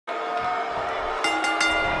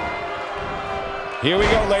Here we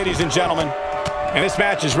go, ladies and gentlemen. And this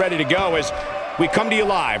match is ready to go as we come to you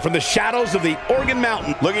live from the shadows of the Oregon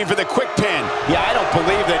Mountain. Looking for the quick pin. Yeah, I don't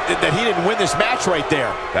believe that he didn't win this match right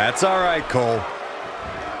there. That's all right, Cole.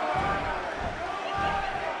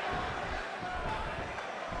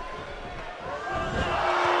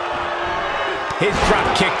 His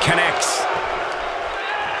drop kick connects.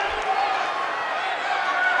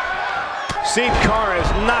 Sin Cara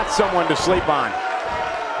is not someone to sleep on.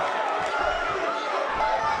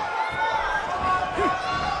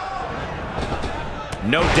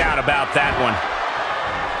 No doubt about that one.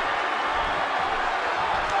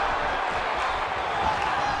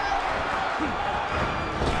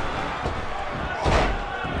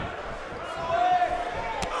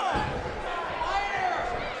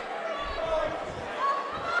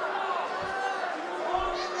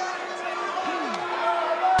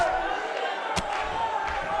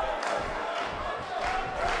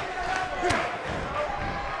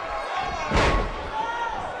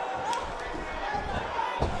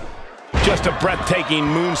 Just a breathtaking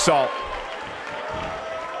moonsault.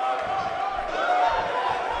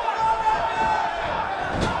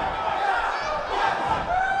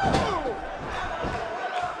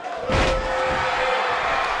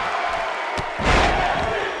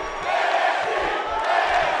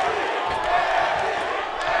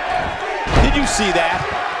 Did you see that?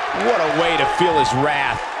 What a way to feel his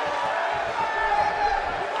wrath.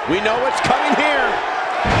 We know what's coming here.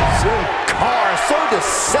 Sin Cara, so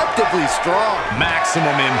deceptively strong.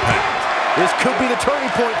 Maximum impact. This could be the turning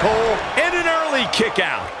point, Cole. And an early kick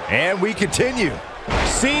out. And we continue.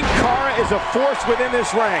 Sin Cara is a force within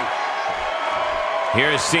this ring.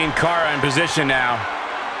 Here's Sin Cara in position now.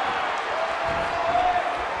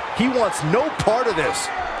 He wants no part of this.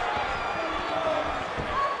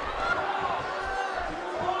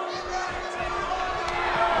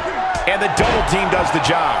 And the double team does the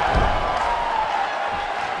job.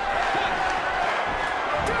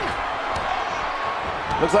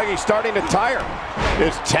 Looks like he's starting to tire.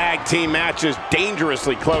 This tag team match is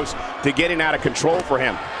dangerously close to getting out of control for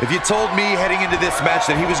him. If you told me heading into this match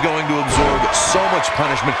that he was going to absorb so much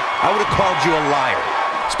punishment, I would have called you a liar.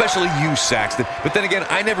 Especially you, Saxton. But then again,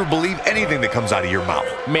 I never believe anything that comes out of your mouth.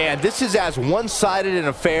 Man, this is as one-sided an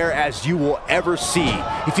affair as you will ever see.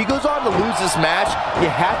 If he goes on to lose this match, you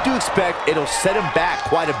have to expect it'll set him back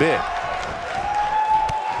quite a bit.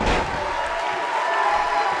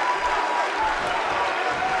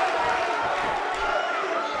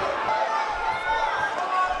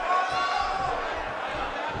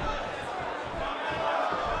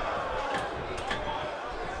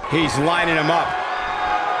 He's lining him up.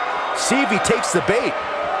 See if he takes the bait.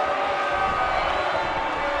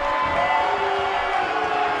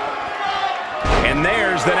 And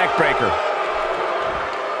there's the neck breaker.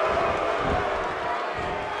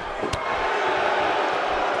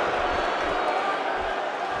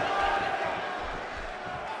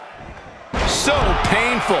 So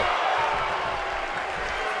painful.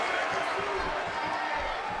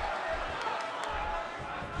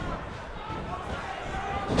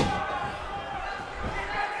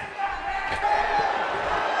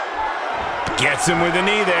 Gets him with a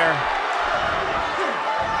knee there.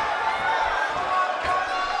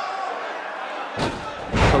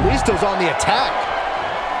 Kalisto's on the attack.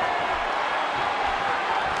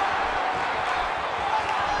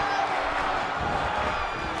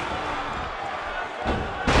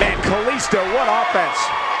 Man, Kalisto, what offense.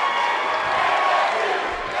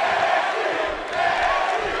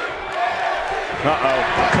 Uh-oh.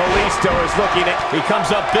 Kalisto is looking at... He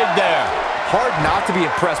comes up big there. Hard not to be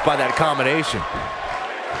impressed by that combination.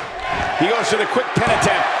 He goes for the quick pin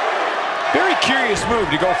attempt. Very curious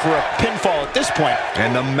move to go for a pinfall at this point.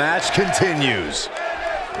 And the match continues.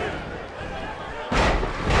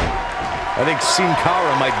 I think Sin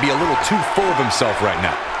Cara might be a little too full of himself right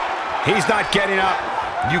now. He's not getting up.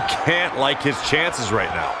 You can't like his chances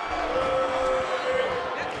right now.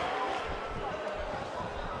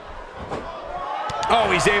 Oh,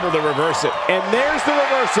 he's able to reverse it. And there's the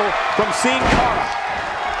reversal from Sin Cara.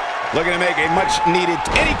 Looking to make a much needed,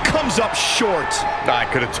 and he comes up short. I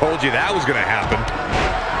could have told you that was going to happen.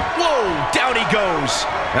 Whoa, down he goes.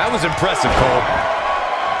 That was impressive, Cole.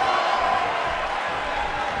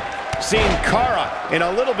 Sin Cara in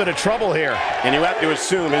a little bit of trouble here. And you have to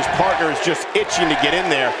assume his partner is just itching to get in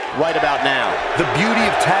there right about now. The beauty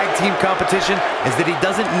of tag team competition is that he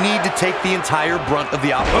doesn't need to take the entire brunt of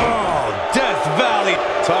the outcome. Oh, Death Valley.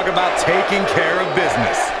 Talk about taking care of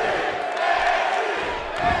business.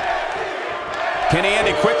 Can he end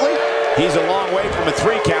it quickly? He's a long way from a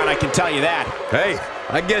 3 count, I can tell you that. Hey,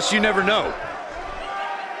 I guess you never know.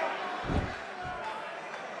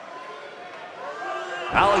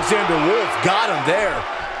 Alexander Wolf got him there.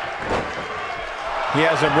 He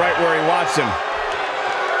has him right where he wants him.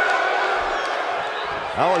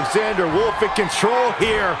 Alexander Wolf in control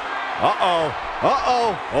here. Uh-oh.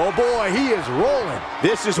 Uh-oh. Oh, boy, he is rolling.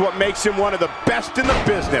 This is what makes him one of the best in the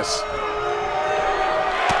business.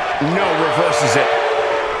 No, reverses it.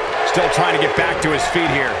 Still trying to get back to his feet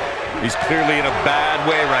here. He's clearly in a bad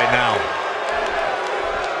way right now.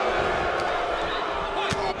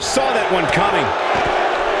 Saw that one coming.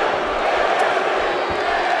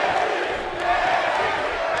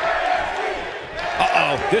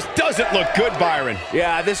 Uh-oh, this doesn't look good, Byron.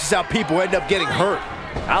 Yeah, this is how people end up getting hurt.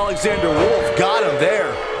 Alexander Wolf got him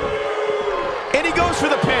there. And he goes for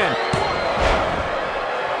the pin.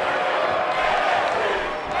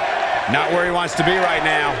 Not where he wants to be right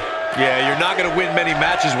now. Yeah, you're not going to win many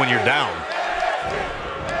matches when you're down.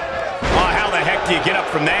 Oh, how the heck do you get up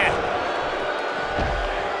from that?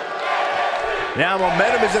 Now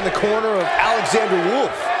momentum is in the corner of Alexander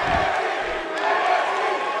Wolf.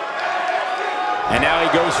 And now he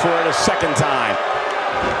goes for it a second time.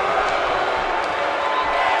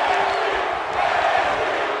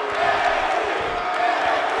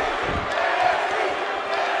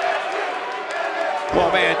 Well,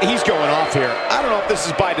 man, he's going off here. I don't know if this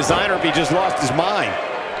is by design or if he just lost his mind.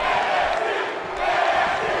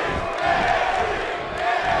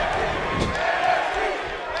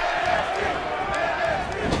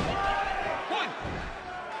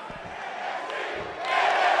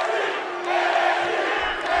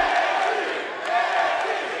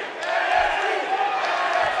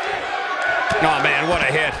 Oh, man, what a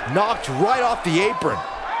hit. Knocked right off the apron.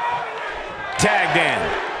 Tagged in.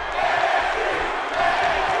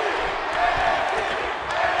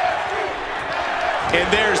 And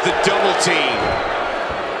there's the double team.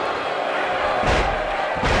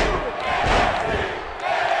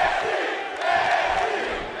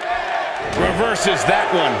 Reverses that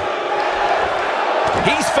one.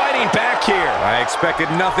 He's fighting back here. I expected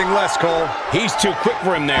nothing less, Cole. He's too quick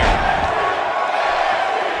for him there.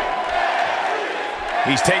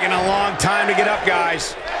 He's taking a long time to get up,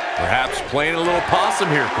 guys. Perhaps playing a little possum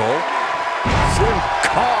here, Cole. Sin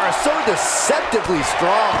Cara so deceptively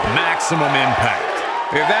strong. Maximum impact.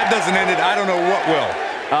 If that doesn't end it, I don't know what will.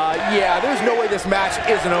 Yeah, there's no way this match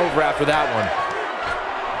isn't over after that one.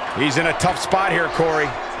 He's in a tough spot here,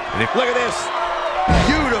 Corey. Look at this.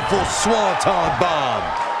 Beautiful swanton bomb.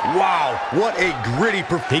 Wow, what a gritty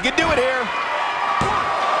performance. He could do it here.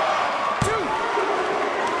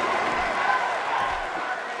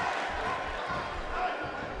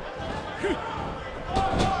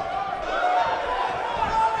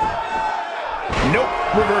 Nope,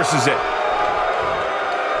 reverses it.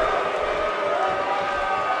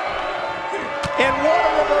 And what a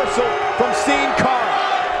reversal from Sin Cara.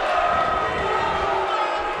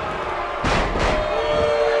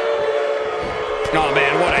 Oh,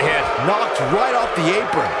 man, what a hit. Knocked right off the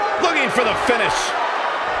apron. Looking for the finish.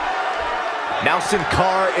 Now Sin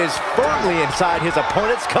Cara is firmly inside his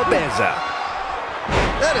opponent's cabeza.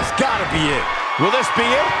 That has got to be it. Will this be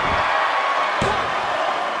it?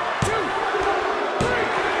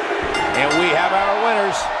 And we have our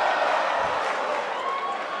winners.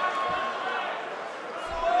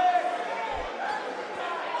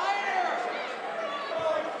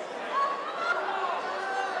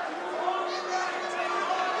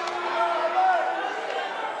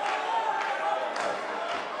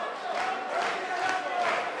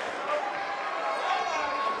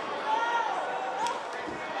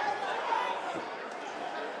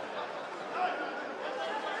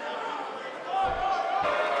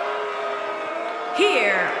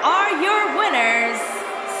 Here are your winners,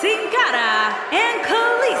 Sin Cara and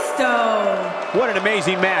Kalisto. What an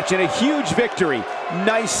amazing match and a huge victory.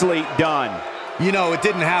 Nicely done. You know, it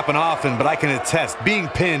didn't happen often, but I can attest, being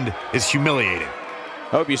pinned is humiliating.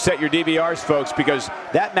 Hope you set your DVRs, folks, because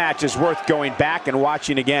that match is worth going back and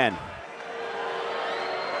watching again.